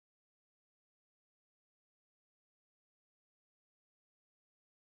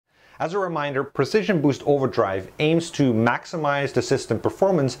As a reminder, Precision Boost Overdrive aims to maximize the system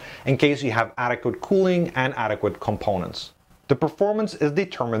performance in case you have adequate cooling and adequate components. The performance is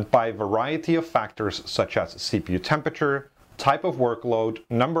determined by a variety of factors such as CPU temperature, type of workload,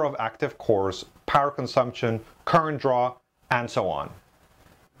 number of active cores, power consumption, current draw, and so on.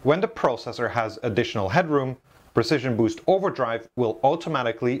 When the processor has additional headroom, Precision Boost Overdrive will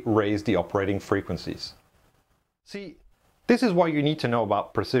automatically raise the operating frequencies. See, this is what you need to know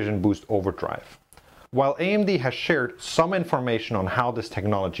about Precision Boost Overdrive. While AMD has shared some information on how this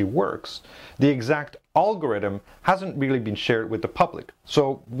technology works, the exact algorithm hasn't really been shared with the public,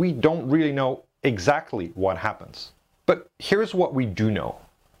 so we don't really know exactly what happens. But here's what we do know.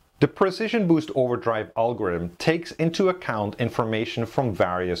 The Precision Boost Overdrive algorithm takes into account information from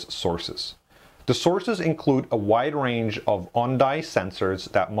various sources. The sources include a wide range of on-die sensors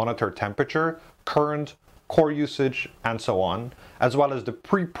that monitor temperature, current, core usage, and so on, as well as the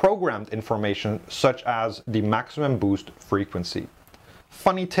pre-programmed information such as the maximum boost frequency.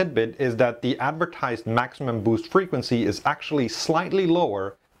 Funny tidbit is that the advertised maximum boost frequency is actually slightly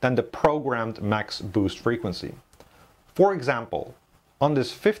lower than the programmed max boost frequency. For example, on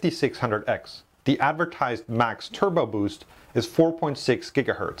this 5600X, the advertised max turbo boost is 4.6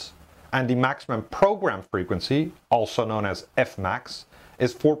 GHz, and the maximum program frequency, also known as Fmax,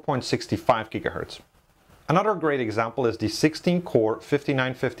 is 4.65 GHz. Another great example is the 16-core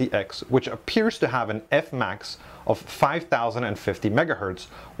 5950X, which appears to have an Fmax of 5050 MHz,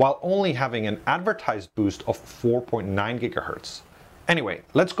 while only having an advertised boost of 4.9 GHz. Anyway,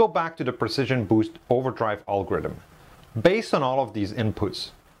 let's go back to the Precision Boost Overdrive algorithm. Based on all of these inputs,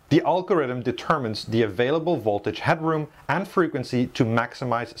 the algorithm determines the available voltage headroom and frequency to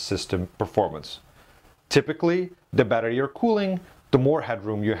maximize system performance. Typically, the better your cooling, the more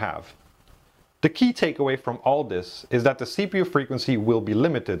headroom you have. The key takeaway from all this is that the CPU frequency will be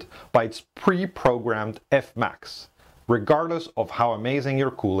limited by its pre-programmed Fmax, regardless of how amazing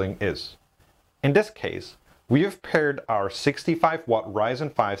your cooling is. In this case, we have paired our 65-watt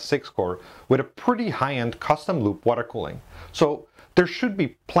Ryzen 5 6-core with a pretty high-end custom loop water cooling, so there should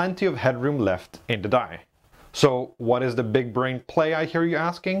be plenty of headroom left in the die. So what is the big brain play, I hear you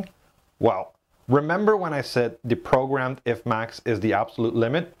asking? Well, remember when I said the programmed Fmax is the absolute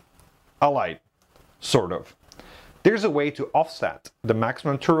limit? I lied. Sort of. There's a way to offset the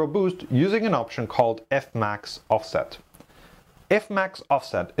maximum turbo boost using an option called Fmax Offset. Fmax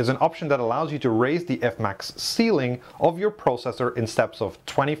Offset is an option that allows you to raise the Fmax ceiling of your processor in steps of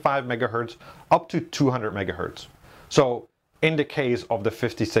 25 MHz up to 200 MHz. So, in the case of the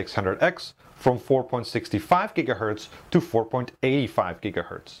 5600X, from 4.65 GHz to 4.85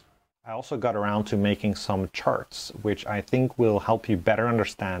 GHz. I also got around to making some charts, which I think will help you better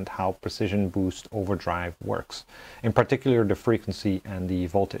understand how Precision Boost Overdrive works, in particular the frequency and the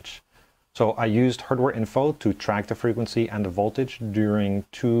voltage. So I used hardware info to track the frequency and the voltage during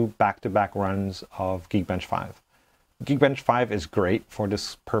 2 back-to-back runs of Geekbench 5. Geekbench 5 is great for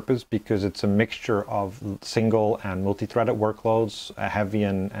this purpose because it's a mixture of single and multi-threaded workloads, heavy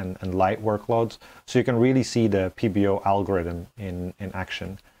and light workloads, so you can really see the PBO algorithm in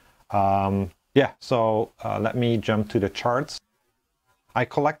action. Let me jump to the charts. I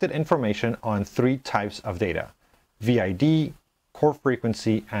collected information on 3 types of data: VID, core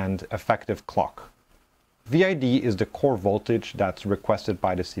frequency, and effective clock. VID is the core voltage that's requested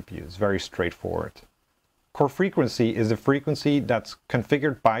by the CPU. It's very straightforward. Core frequency is the frequency that's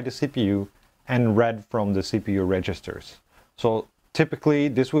configured by the CPU and read from the CPU registers. So typically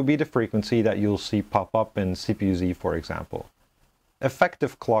this will be the frequency that you'll see pop up in CPU-Z, for example.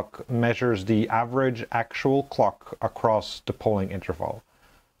 Effective clock measures the average actual clock across the polling interval.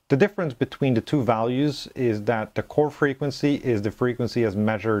 The difference between the two values is that the core frequency is the frequency as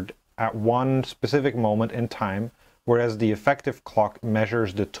measured at one specific moment in time, whereas the effective clock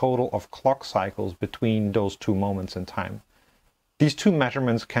measures the total of clock cycles between those 2 moments in time. These 2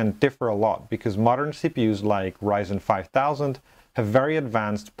 measurements can differ a lot because modern CPUs like Ryzen 5000 have very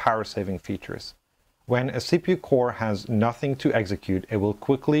advanced power-saving features. When a CPU core has nothing to execute, it will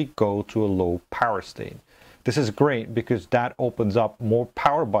quickly go to a low power state. This is great because that opens up more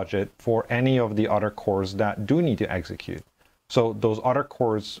power budget for any of the other cores that do need to execute. So those other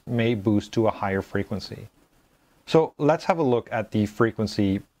cores may boost to a higher frequency. So let's have a look at the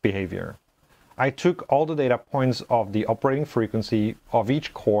frequency behavior. I took all the data points of the operating frequency of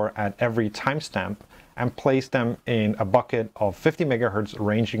each core at every timestamp and placed them in a bucket of 50 MHz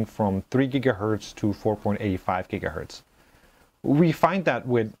ranging from 3 GHz to 4.85 GHz. We find that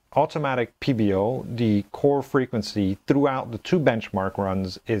with automatic PBO, the core frequency throughout the two benchmark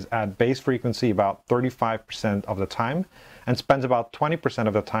runs is at base frequency about 35% of the time and spends about 20%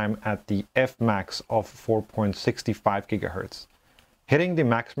 of the time at the Fmax of 4.65 GHz. Hitting the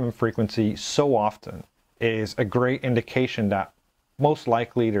maximum frequency so often is a great indication that most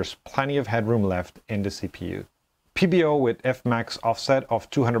likely there's plenty of headroom left in the CPU. PBO with Fmax Offset of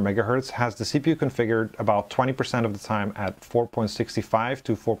 200 MHz has the CPU configured about 20% of the time at 4.65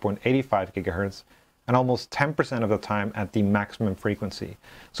 to 4.85 GHz and almost 10% of the time at the maximum frequency.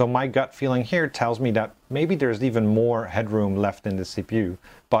 So my gut feeling here tells me that maybe there's even more headroom left in the CPU,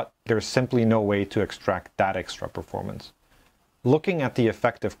 but there's simply no way to extract that extra performance. Looking at the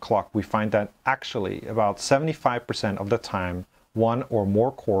effective clock, we find that actually about 75% of the time one or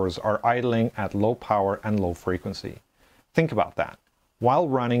more cores are idling at low power and low frequency. Think about that. While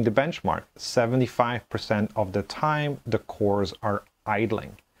running the benchmark, 75% of the time the cores are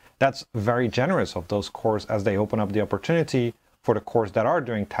idling. That's very generous of those cores as they open up the opportunity for the cores that are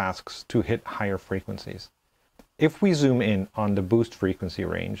doing tasks to hit higher frequencies. If we zoom in on the boost frequency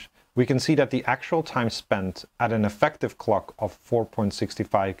range, we can see that the actual time spent at an effective clock of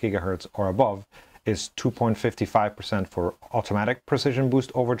 4.65 GHz or above is 2.55% for automatic Precision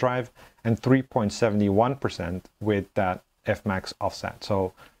Boost Overdrive and 3.71% with that Fmax Offset,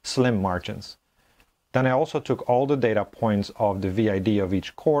 so slim margins. Then I also took all the data points of the VID of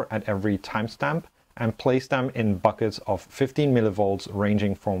each core at every timestamp and placed them in buckets of 15 millivolts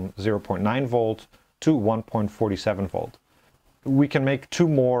ranging from 0.9 volt to 1.47 volt. We can make two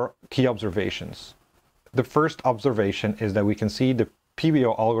more key observations. The first observation is that we can see the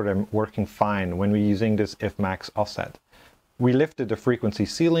PBO algorithm working fine when we're using this Fmax Offset. We lifted the frequency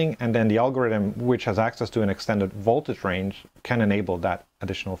ceiling and then the algorithm, which has access to an extended voltage range, can enable that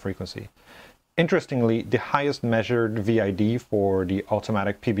additional frequency. Interestingly, the highest measured VID for the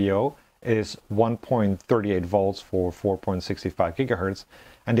automatic PBO is 1.38 volts for 4.65 GHz,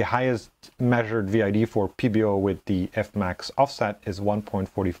 and the highest measured VID for PBO with the Fmax Offset is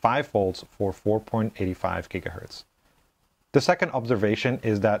 1.45 volts for 4.85 GHz. The second observation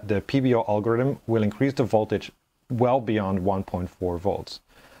is that the PBO algorithm will increase the voltage well beyond 1.4 volts.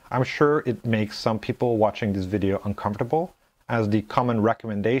 I'm sure it makes some people watching this video uncomfortable, as the common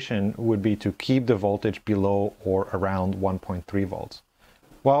recommendation would be to keep the voltage below or around 1.3 volts.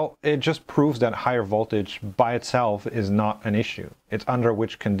 Well, it just proves that higher voltage by itself is not an issue. It's under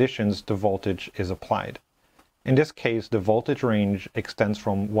which conditions the voltage is applied. In this case, the voltage range extends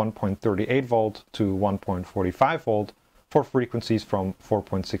from 1.38 volt to 1.45 volt for frequencies from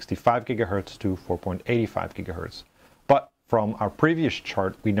 4.65 GHz to 4.85 GHz. But from our previous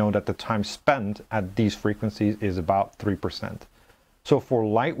chart, we know that the time spent at these frequencies is about 3%. So for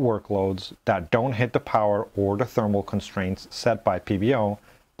light workloads that don't hit the power or the thermal constraints set by PBO,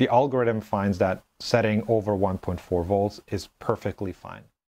 the algorithm finds that setting over 1.4 volts is perfectly fine.